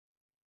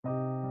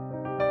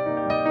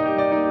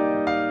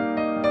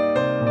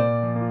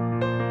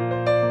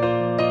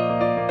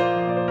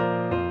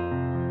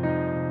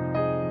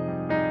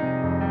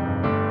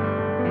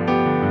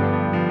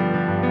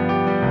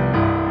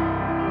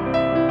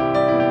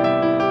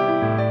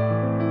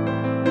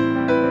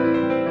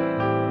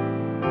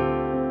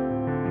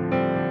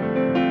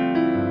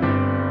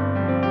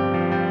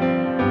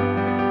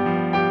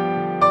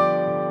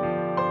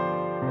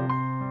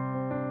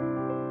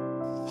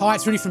Hi,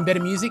 it's Rudi from Better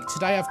Music.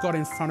 Today I've got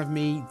in front of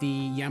me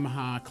the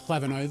Yamaha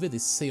Clavinova,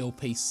 this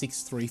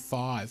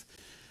CLP-635.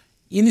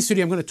 In this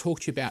video I'm going to talk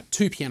to you about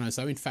two pianos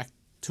though, in fact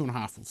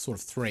 2.5 or sort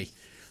of 3.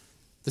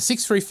 The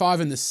 635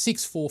 and the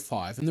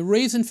 645. And the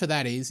reason for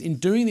that is, in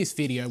doing this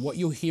video, what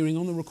you're hearing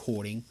on the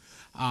recording,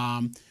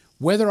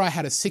 whether I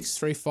had a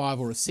 635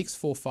 or a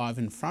 645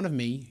 in front of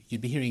me,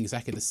 you'd be hearing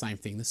exactly the same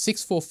thing. The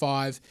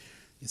 645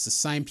 is the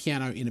same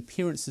piano in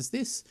appearance as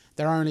this.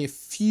 There are only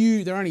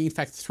in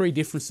fact 3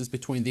 differences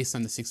between this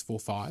and the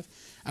 645,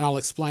 and I'll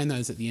explain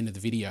those at the end of the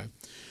video.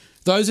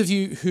 Those of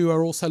you who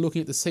are also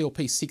looking at the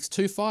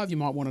CLP-625, you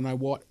might want to know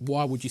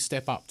why would you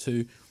step up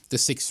to the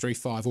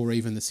 635 or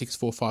even the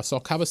 645. So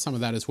I'll cover some of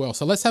that as well.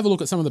 So let's have a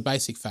look at some of the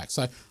basic facts.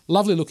 So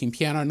lovely looking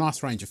piano,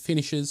 nice range of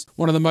finishes.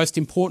 One of the most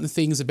important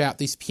things about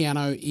this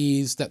piano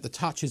is that the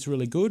touch is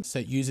really good. So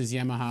it uses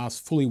Yamaha's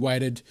fully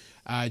weighted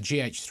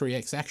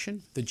GH3X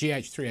action. The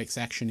GH3X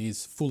action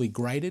is fully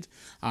graded,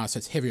 so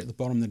it's heavier at the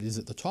bottom than it is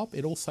at the top.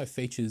 It also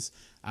features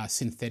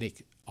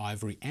synthetic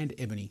ivory and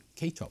ebony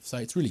key top, so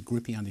it's really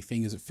grippy under your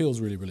fingers. It feels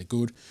really, really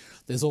good.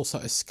 There's also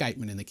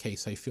escapement in the key,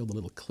 so you feel the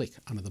little click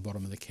under the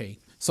bottom of the key.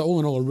 So all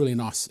in all, a really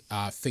nice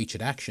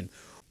featured action.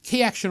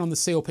 Key action on the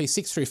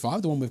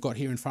CLP-635, the one we've got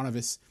here in front of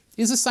us,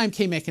 is the same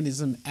key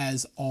mechanism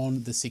as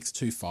on the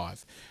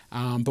 625.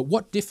 But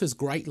what differs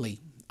greatly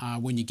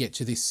when you get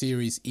to this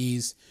series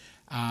is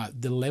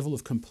the level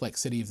of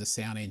complexity of the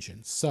sound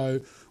engine.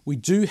 So we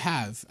do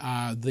have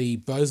the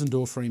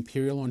Bosendorfer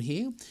Imperial on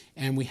here,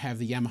 and we have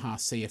the Yamaha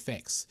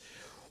CFX.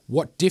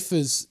 What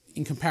differs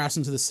in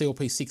comparison to the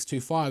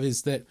CLP-625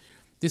 is that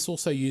this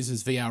also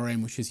uses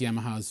VRM, which is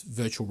Yamaha's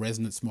virtual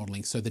resonance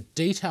modeling. So the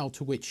detail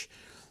to which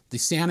the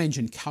sound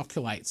engine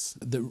calculates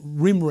the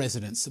rim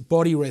resonance,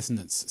 body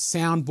resonance,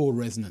 soundboard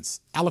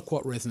resonance,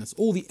 aliquot resonance,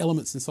 all the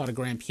elements inside a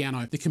grand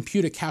piano, the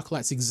computer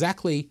calculates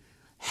exactly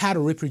how to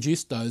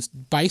reproduce those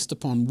based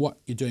upon what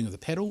you're doing with the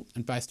pedal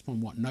and based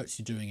upon what notes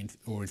you're doing,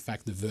 or in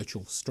fact the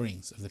virtual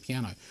strings of the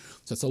piano.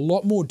 So it's a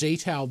lot more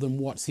detailed than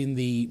what's in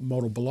the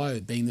model below,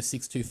 being the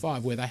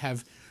 625, where they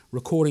have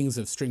recordings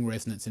of string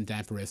resonance and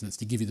damper resonance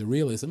to give you the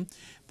realism,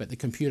 but the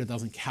computer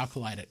doesn't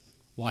calculate it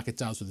like it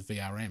does with the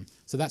VRM.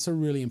 So that's a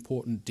really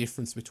important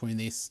difference between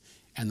this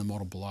and the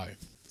model below.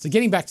 So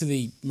getting back to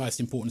the most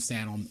important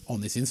sound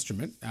on this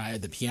instrument,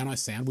 the piano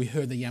sound, we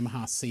heard the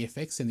Yamaha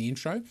CFX in the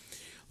intro.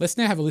 Let's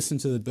now have a listen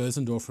to the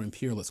Bosendorfer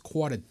Imperial. It's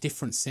quite a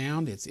different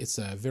sound. It's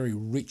a very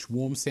rich,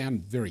 warm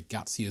sound, very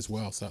gutsy as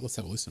well. So let's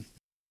have a listen.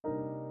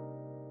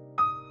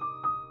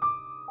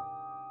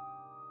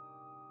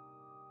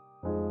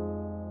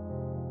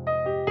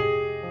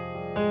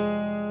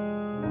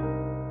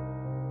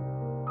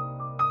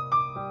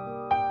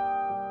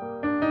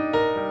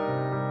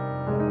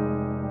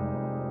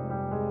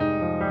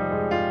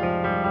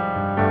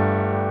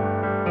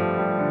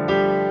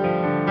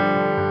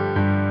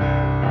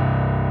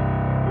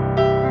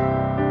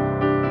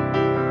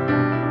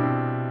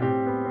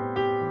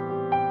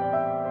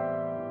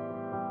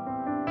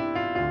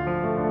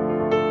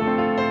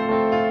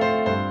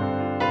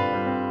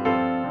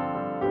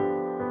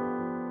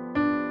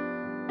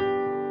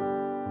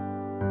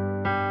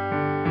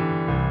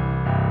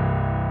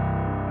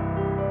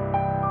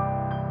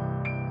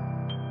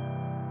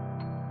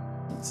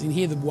 So you can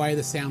hear the way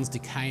the sound's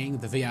decaying,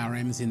 the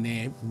VRM's in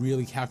there,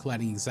 really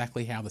calculating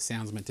exactly how the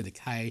sound's meant to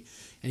decay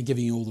and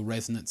giving you all the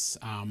resonance.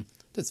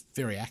 That's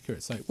very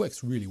accurate, so it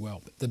works really well.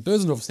 But the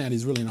Bosendorfer sound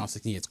is really nice to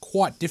hear. It's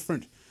quite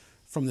different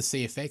from the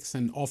CFX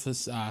and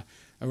offers a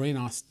really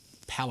nice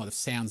palette of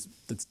sounds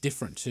that's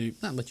different to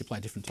let you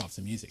play different types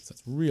of music, so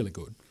it's really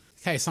good.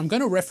 Okay, so I'm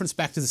going to reference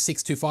back to the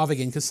 625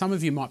 again, because some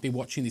of you might be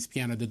watching this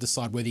piano to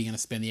decide whether you're going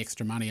to spend the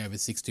extra money over the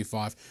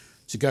 625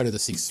 to go to the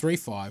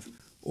 635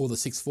 or the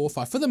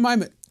 645. For the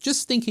moment,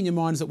 just think in your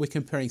minds that we're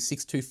comparing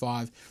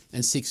 625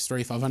 and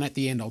 635, and at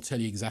the end I'll tell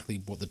you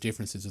exactly what the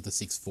difference is with the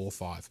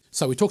 645.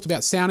 So we talked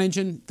about sound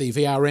engine, the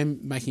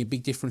VRM making a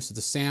big difference to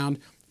the sound,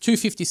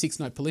 256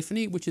 note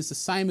polyphony, which is the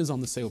same as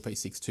on the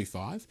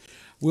CLP-625.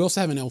 We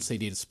also have an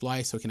LCD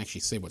display, so we can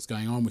actually see what's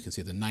going on. We can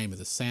see the name of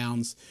the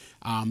sounds.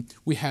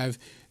 We have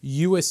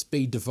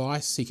USB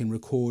device, so you can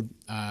record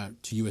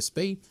to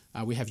USB.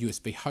 We have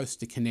USB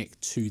host to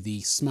connect to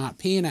the Smart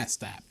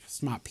Pianist app,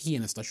 Smart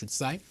Pianist I should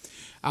say.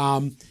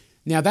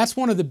 Now that's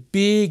one of the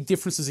big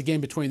differences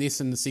again between this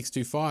and the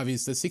 625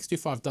 is the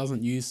 625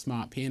 doesn't use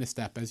Smart Pianist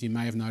app, as you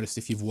may have noticed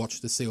if you've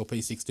watched the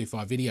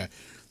CLP-625 video.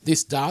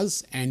 This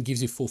does and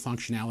gives you full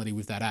functionality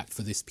with that app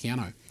for this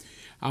piano.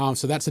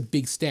 So that's a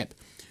big step.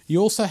 You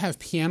also have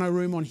piano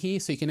room on here,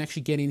 so you can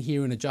actually get in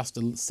here and adjust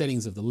the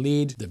settings of the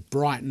lid, the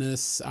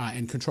brightness,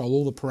 and control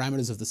all the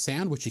parameters of the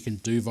sound, which you can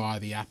do via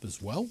the app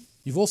as well.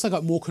 You've also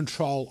got more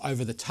control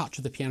over the touch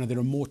of the piano. There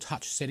are more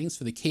touch settings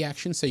for the key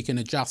action, so you can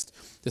adjust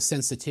the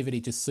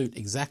sensitivity to suit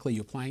exactly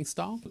your playing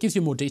style. It gives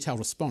you a more detailed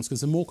response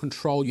because the more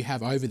control you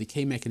have over the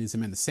key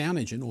mechanism and the sound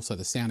engine, also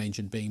the sound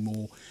engine being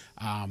more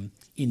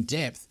in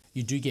depth,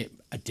 you do get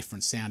a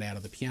different sound out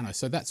of the piano.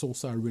 So that's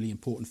also a really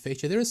important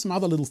feature. There are some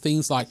other little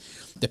things like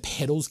the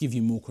pedals give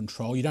you more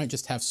control. You don't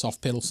just have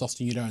soft pedal,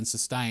 sostenuto and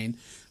sustain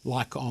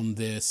like on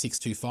the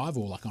 625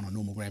 or like on a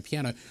normal grand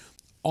piano.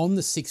 On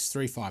the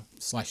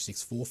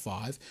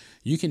 635/645,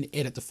 you can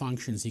edit the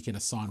functions. You can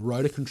assign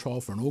rotor control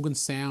for an organ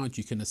sound.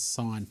 You can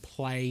assign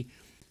play,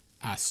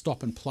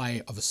 stop and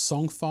play of a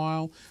song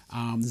file.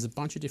 There's a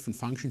bunch of different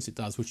functions it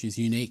does, which is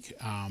unique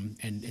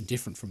and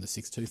different from the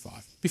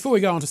 625. Before we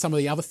go on to some of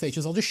the other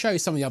features, I'll just show you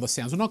some of the other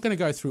sounds. We're not going to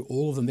go through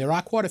all of them. There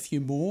are quite a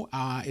few more.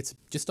 It's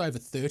just over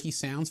 30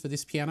 sounds for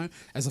this piano,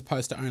 as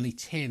opposed to only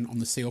 10 on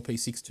the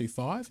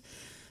CLP-625.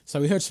 So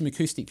we heard some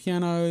acoustic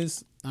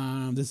pianos.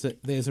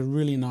 There's a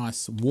really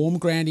nice warm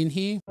ground in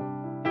here.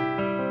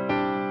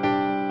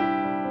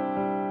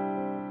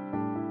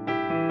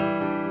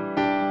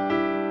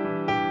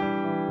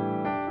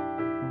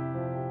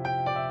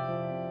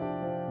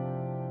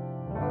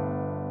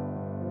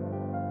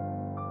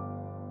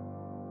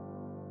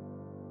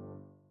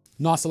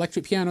 Nice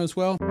electric piano as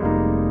well.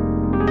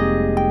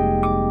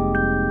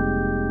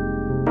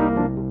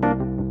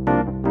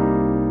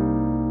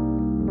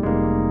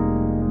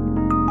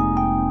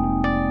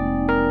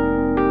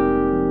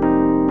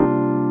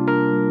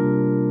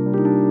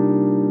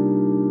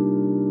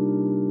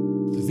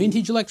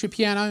 Vintage electric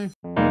piano.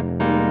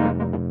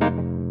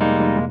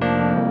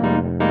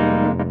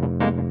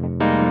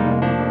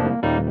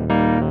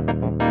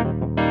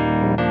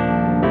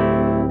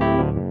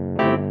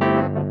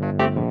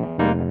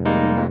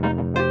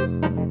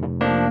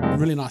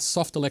 Really nice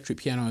soft electric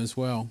piano as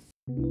well.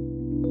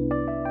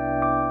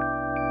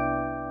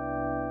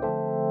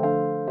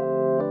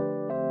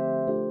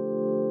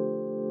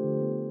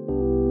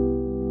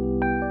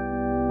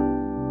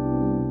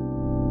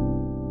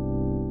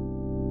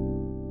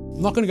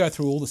 I'm not going to go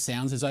through all the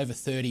sounds, there's over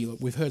 30.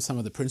 We've heard some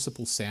of the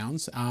principal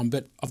sounds,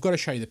 but I've got to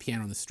show you the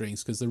piano and the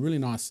strings because the really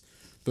nice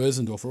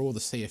Bösendorfer, all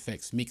the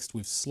CFX mixed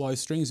with slow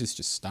strings is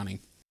just stunning.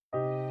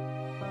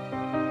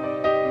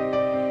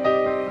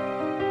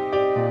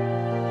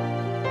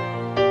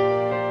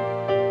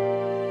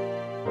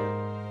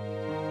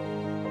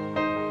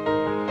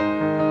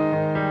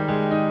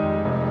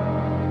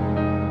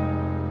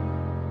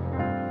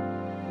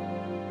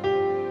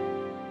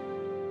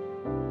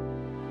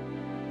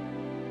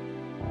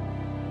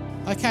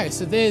 Okay,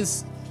 so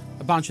there's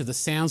a bunch of the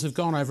sounds. We've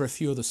gone over a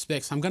few of the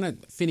specs. I'm going to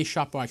finish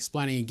up by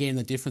explaining again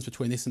the difference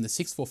between this and the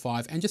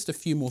 645 and just a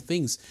few more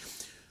things.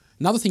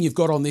 Another thing you've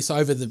got on this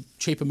over the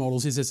cheaper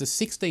models is there's a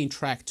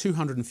 16-track,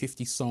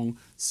 250-song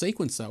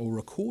sequencer or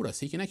recorder.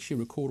 So you can actually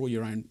record all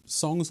your own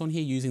songs on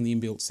here using the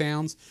inbuilt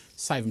sounds,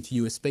 save them to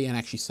USB and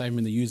actually save them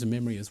in the user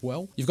memory as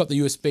well. You've got the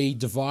USB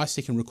device,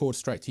 you can record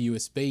straight to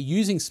USB.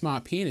 Using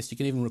Smart Pianist, you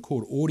can even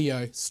record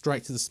audio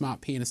straight to the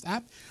Smart Pianist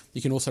app.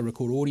 You can also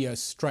record audio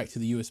straight to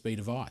the USB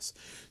device.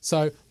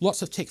 So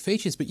lots of tech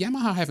features, but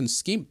Yamaha haven't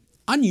skimped.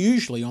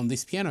 Unusually on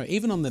this piano,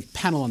 even on the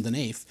panel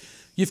underneath,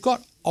 you've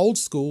got old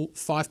school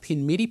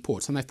 5-pin MIDI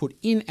ports, and they've put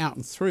in, out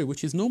and through,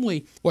 which is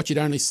normally what you'd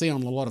only see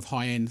on a lot of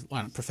high-end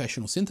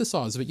professional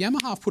synthesizers, but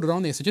Yamaha have put it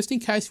on there. So just in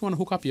case you want to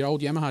hook up your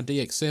old Yamaha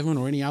DX7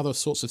 or any other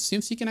sorts of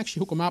synths, you can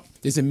actually hook them up.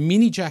 There's a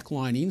mini jack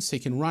line in, so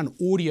you can run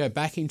audio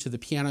back into the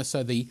piano,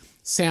 so the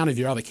sound of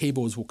your other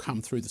keyboards will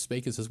come through the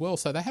speakers as well.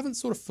 So they haven't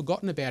sort of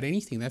forgotten about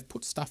anything. They've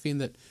put stuff in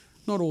that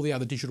not all the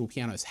other digital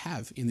pianos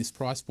have in this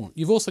price point.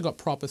 You've also got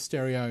proper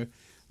stereo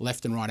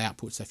left and right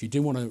outputs. So if you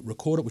do want to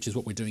record it, which is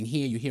what we're doing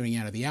here, you're hearing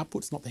out of the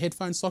outputs, not the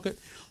headphone socket,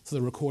 so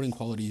the recording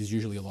quality is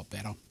usually a lot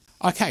better.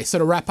 Okay, so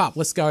to wrap up,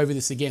 let's go over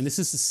this again. This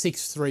is the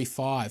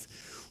 635.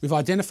 We've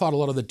identified a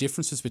lot of the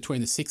differences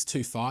between the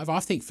 625. I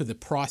think for the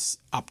price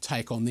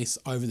uptake on this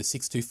over the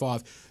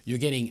 625, you're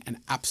getting an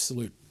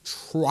absolute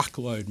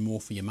truckload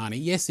more for your money.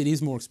 Yes, it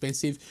is more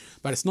expensive,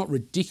 but it's not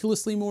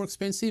ridiculously more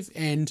expensive,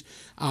 and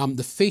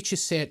the feature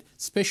set,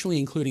 especially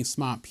including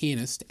Smart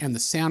Pianist, and the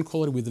sound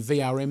quality with the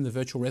VRM, the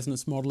virtual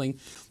resonance modeling,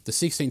 the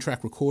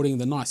 16-track recording,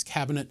 the nice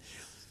cabinet,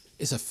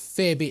 is a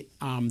fair bit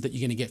that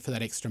you're going to get for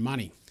that extra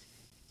money.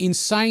 In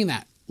saying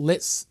that,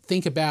 let's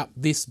think about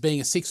this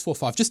being a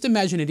 645. Just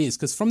imagine it is,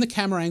 because from the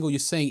camera angle you're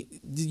seeing,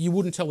 you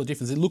wouldn't tell the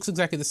difference. It looks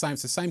exactly the same.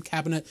 It's the same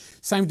cabinet,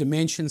 same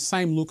dimensions,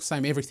 same look,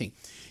 same everything.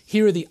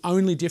 Here are the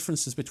only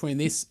differences between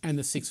this and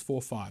the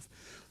 645.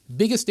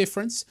 Biggest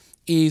difference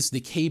is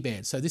the key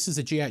bed. So this is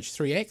a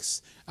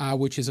GH3X,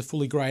 which is a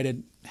fully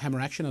graded hammer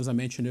action, as I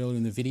mentioned earlier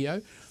in the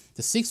video.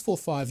 The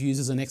 645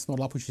 uses the next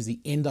model up, which is the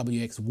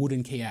NWX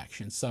wooden key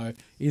action. So it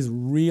is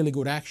really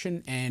good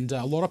action, and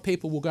a lot of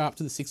people will go up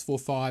to the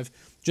 645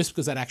 just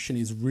because that action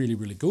is really,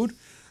 really good.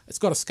 It's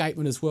got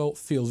escapement as well,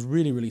 feels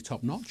really, really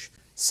top notch.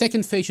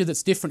 Second feature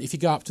that's different if you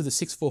go up to the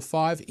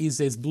 645 is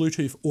there's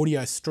Bluetooth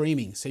audio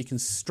streaming. So you can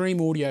stream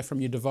audio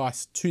from your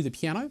device to the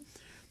piano.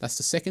 That's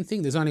the second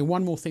thing. There's only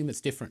one more thing that's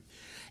different,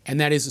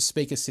 and that is the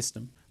speaker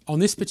system. On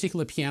this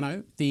particular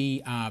piano,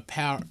 the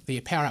power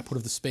output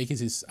of the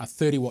speakers is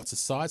 30 watts a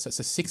side, so it's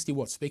a 60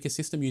 watt speaker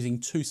system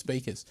using 2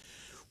 speakers.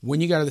 When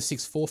you go to the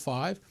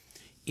 645,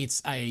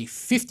 it's a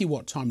 50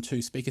 watt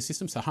x2 speaker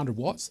system, so 100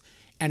 watts,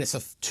 and it's a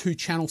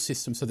 2-channel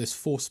system, so there's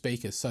 4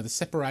 speakers. So the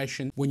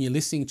separation when you're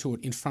listening to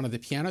it in front of the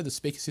piano, the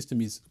speaker system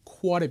is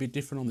quite a bit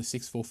different on the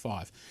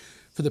 645.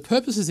 For the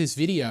purposes of this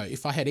video,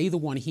 if I had either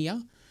one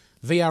here,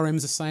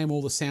 VRM's the same,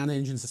 all the sound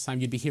engines the same,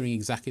 you'd be hearing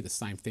exactly the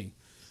same thing.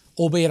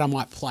 Albeit I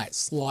might play it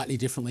slightly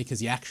differently because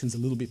the action's a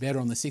little bit better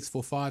on the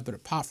 645, but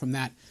apart from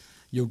that,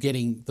 you're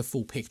getting the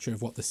full picture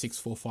of what the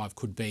 645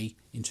 could be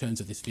in terms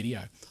of this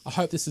video. I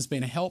hope this has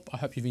been a help. I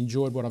hope you've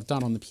enjoyed what I've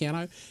done on the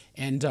piano.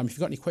 And if you've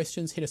got any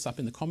questions, hit us up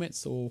in the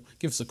comments or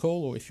give us a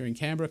call, or if you're in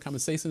Canberra, come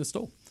and see us in the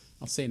store.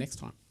 I'll see you next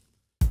time.